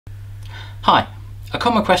Hi, a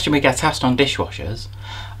common question we get asked on dishwashers: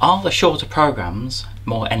 are the shorter programs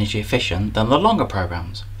more energy efficient than the longer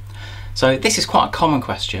programs? So this is quite a common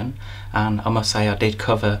question, and I must say I did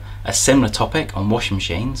cover a similar topic on washing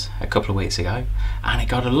machines a couple of weeks ago, and it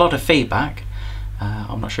got a lot of feedback.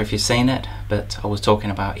 I'm not sure if you've seen it, but I was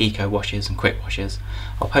talking about eco washers and quick washers.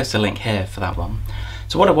 I'll post a link here for that one.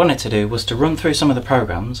 So what I wanted to do was to run through some of the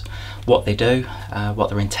programs, what they do, what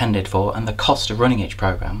they're intended for, and the cost of running each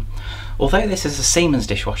program. Although this is a Siemens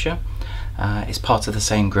dishwasher, it's part of the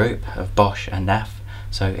same group of Bosch and Neff.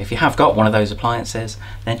 So if you have got one of those appliances,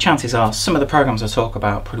 then chances are some of the programs I talk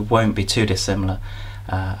about probably won't be too dissimilar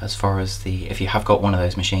as far as if you have got one of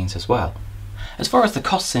those machines as well. As far as the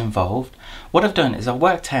costs involved, what I've done is I've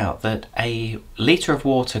worked out that a litre of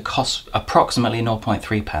water costs approximately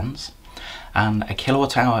 0.3 pence, and a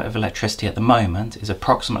kilowatt hour of electricity at the moment is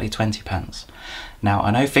approximately 20 pence. Now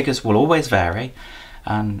I know figures will always vary,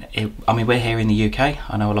 and I mean, we're here in the UK,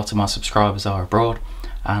 I know a lot of my subscribers are abroad,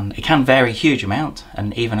 and it can vary a huge amount,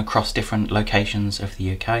 and even across different locations of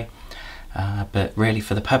the UK. But really,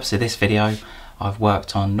 for the purpose of this video, I've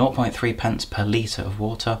worked on 0.3 pence per litre of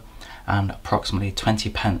water and approximately 20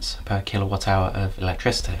 pence per kilowatt hour of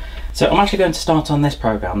electricity. So I'm actually going to start on this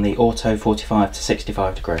program, the Auto 45 to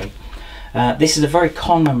 65 degree. This is a very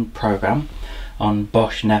common program on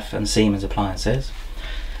Bosch, Neff and Siemens appliances.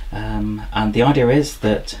 And the idea is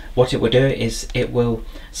that what it will do is it will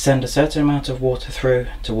send a certain amount of water through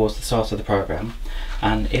towards the start of the program,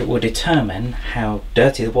 and it will determine how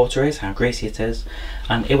dirty the water is, how greasy it is,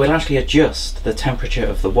 and it will actually adjust the temperature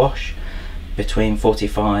of the wash between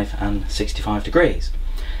 45 and 65 degrees.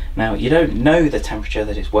 Now you don't know the temperature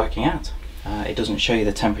that it's working at. It doesn't show you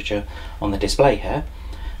the temperature on the display here.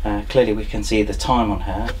 Clearly we can see the time on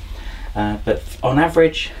here, but on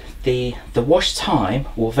average the wash time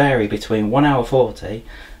will vary between 1 hour 40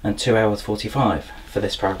 and 2 hours 45 for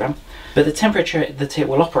this program, but the temperature that it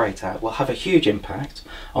will operate at will have a huge impact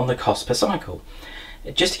on the cost per cycle.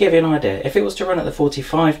 Just to give you an idea, if it was to run at the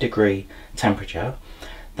 45 degree temperature,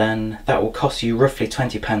 then that will cost you roughly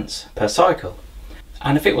 20 pence per cycle,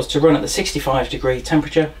 and if it was to run at the 65 degree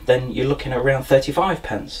temperature, then you're looking at around 35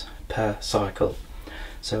 pence per cycle.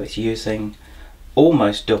 So it's using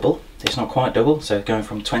almost double. It's not quite double, so going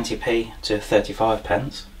from 20p to 35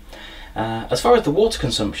 pence. As far as the water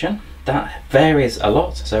consumption, that varies a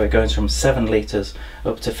lot, so it goes from 7 litres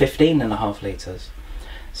up to 15.5 litres,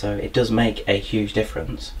 so it does make a huge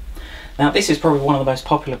difference. Now this is probably one of the most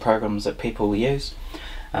popular programs that people will use.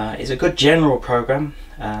 It's a good general program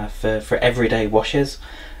for everyday washes,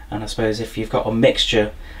 and I suppose if you've got a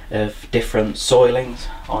mixture of different soilings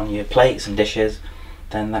on your plates and dishes,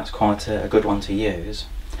 then that's quite a good one to use.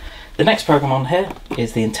 The next program on here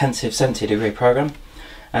is the intensive 70 degree program.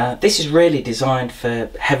 This is really designed for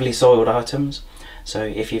heavily soiled items. So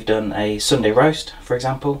if you've done a Sunday roast, for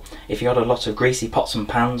example, if you've got a lot of greasy pots and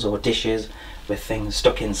pans or dishes with things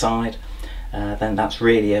stuck inside, then that's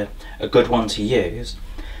really a good one to use.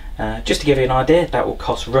 Just to give you an idea, that will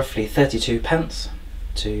cost roughly 32 pence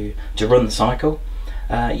to run the cycle.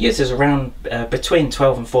 It uses around between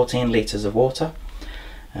 12 and 14 litres of water.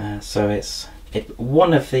 So it's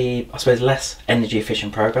one of the, I suppose, less energy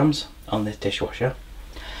efficient programs on this dishwasher.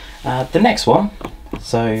 The next one,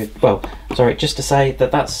 just to say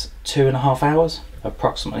that that's 2.5 hours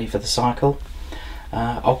approximately for the cycle.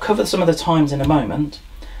 I'll cover some of the times in a moment,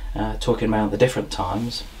 talking about the different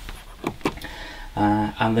times.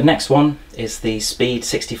 And the next one is the Speed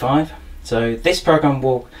 65. So this program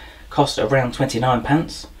will cost around 29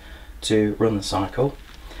 pence to run the cycle.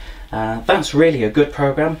 That's really a good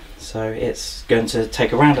program, so it's going to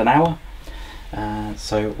take around an hour.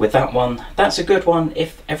 So with that one, that's a good one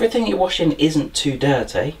if everything you're washing isn't too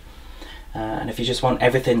dirty, and if you just want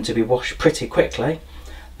everything to be washed pretty quickly,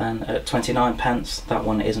 then at 29 pence that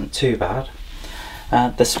one isn't too bad.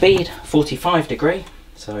 The Speed 45 degree,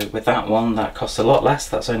 so with that one that costs a lot less,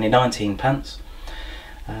 that's only 19 pence.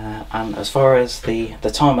 And as far as the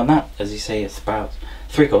time on that, as you see, it's about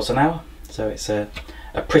 3/4 an hour, so it's a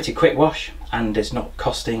pretty quick wash, and it's not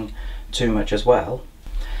costing too much as well.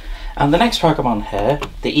 And the next program on here,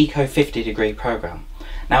 the Eco 50 degree program.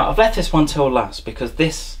 Now I've left this one till last because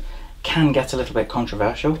this can get a little bit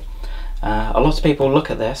controversial. A lot of people look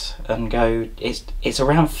at this and go, it's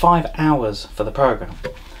around 5 hours for the program.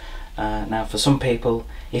 Now for some people,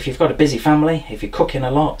 if you've got a busy family, if you're cooking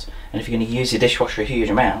a lot, and if you're going to use your dishwasher a huge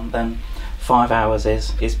amount, then 5 hours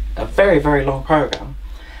is a very, very long program.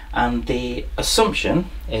 And the assumption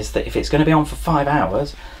is that if it's going to be on for 5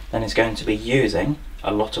 hours, then it's going to be using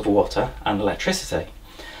a lot of water and electricity.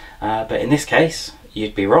 But in this case,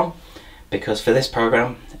 you'd be wrong, because for this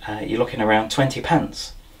program you're looking around 20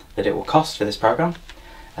 pence that it will cost for this program.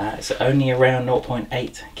 It's only around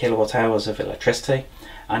 0.8 kilowatt hours of electricity,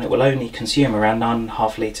 and it will only consume around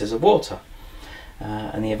 9.5 litres of water.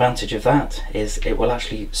 And the advantage of that is it will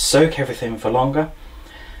actually soak everything for longer.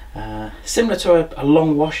 Similar to a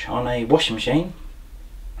long wash on a washing machine,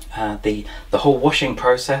 the whole washing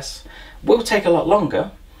process will take a lot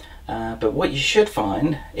longer, but what you should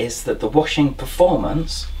find is that the washing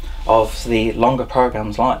performance of the longer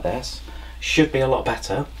programs like this should be a lot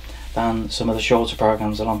better than some of the shorter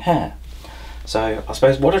programs along here. So I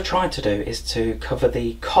suppose what I tried to do is to cover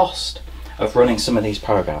the cost of running some of these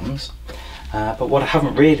programs, but what I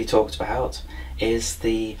haven't really talked about is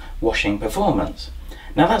the washing performance.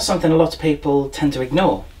 Now that's something a lot of people tend to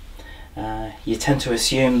ignore. You tend to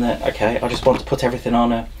assume that, okay, I just want to put everything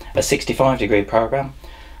on a 65-degree program,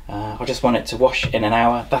 I just want it to wash in an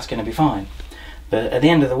hour, that's going to be fine. But at the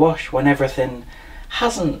end of the wash, when everything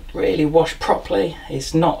hasn't really washed properly,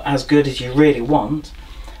 it's not as good as you really want,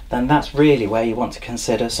 then that's really where you want to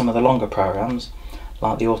consider some of the longer programs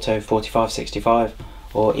like the Auto 4565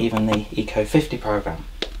 or even the Eco 50 program.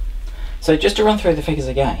 So just to run through the figures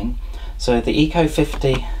again, so the Eco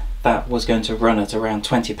 50, that was going to run at around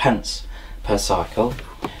 20 pence per cycle.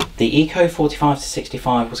 The Eco 45 to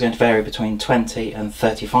 65 was going to vary between 20 and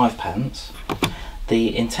 35 pence.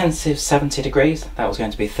 The intensive 70 degrees, that was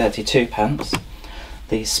going to be 32 pence.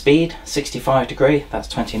 The speed 65 degree, that's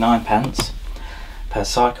 29 pence per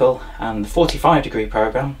cycle, and the 45 degree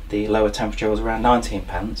program, the lower temperature, was around 19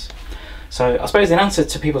 pence. So I suppose in answer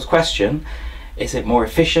to people's question, is it more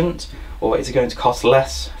efficient or is it going to cost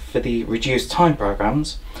less for the reduced time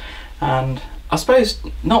programs? And I suppose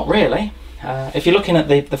not really. If you're looking at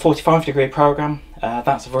the 45 degree program,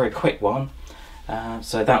 that's a very quick one,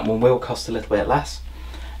 so that one will cost a little bit less.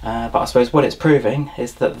 But I suppose what it's proving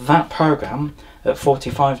is that that program at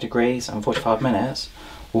 45 degrees and 45 minutes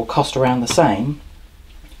will cost around the same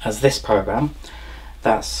as this program.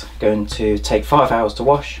 That's going to take 5 hours to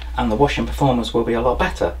wash, and the washing performance will be a lot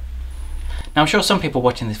better. Now I'm sure some people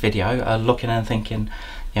watching this video are looking and thinking,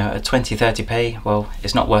 you know, at 20-30p, well,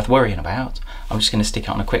 it's not worth worrying about. I'm just going to stick it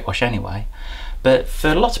on a quick wash anyway. But for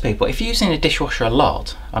a lot of people, if you're using a dishwasher a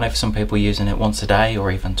lot, I know for some people using it once a day or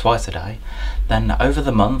even twice a day, then over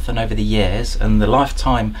the month and over the years and the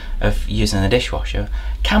lifetime of using the dishwasher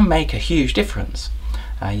can make a huge difference.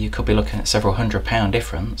 You could be looking at several £100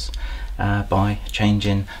 difference by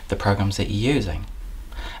changing the programs that you're using.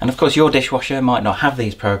 And of course your dishwasher might not have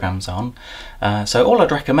these programs on, so all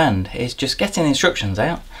I'd recommend is just getting the instructions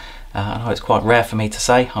out. I know it's quite rare for me to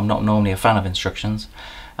say, I'm not normally a fan of instructions,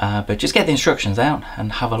 but just get the instructions out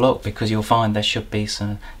and have a look, because you'll find there should be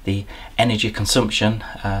the energy consumption,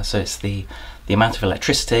 so it's the amount of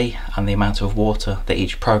electricity and the amount of water that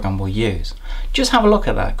each program will use. Just have a look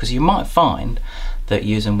at that, because you might find that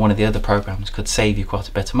using one of the other programs could save you quite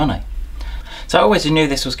a bit of money. So I always knew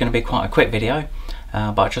this was going to be quite a quick video,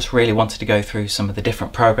 but I just really wanted to go through some of the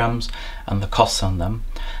different programs and the costs on them.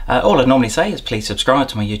 All I normally say is please subscribe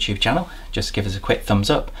to my YouTube channel. Just give us a quick thumbs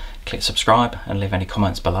up, click subscribe and leave any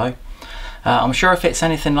comments below. I'm sure if it's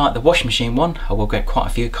anything like the washing machine one, I will get quite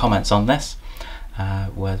a few comments on this,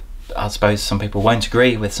 where I suppose some people won't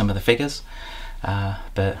agree with some of the figures,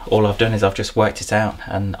 but all I've done is I've just worked it out,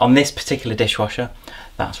 and on this particular dishwasher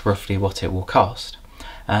that's roughly what it will cost.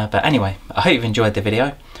 But anyway, I hope you've enjoyed the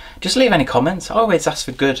video. Just leave any comments. I always ask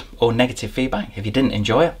for good or negative feedback. If you didn't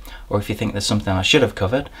enjoy it, or if you think there's something I should have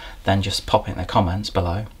covered, then just pop it in the comments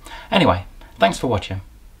below. Anyway, thanks for watching.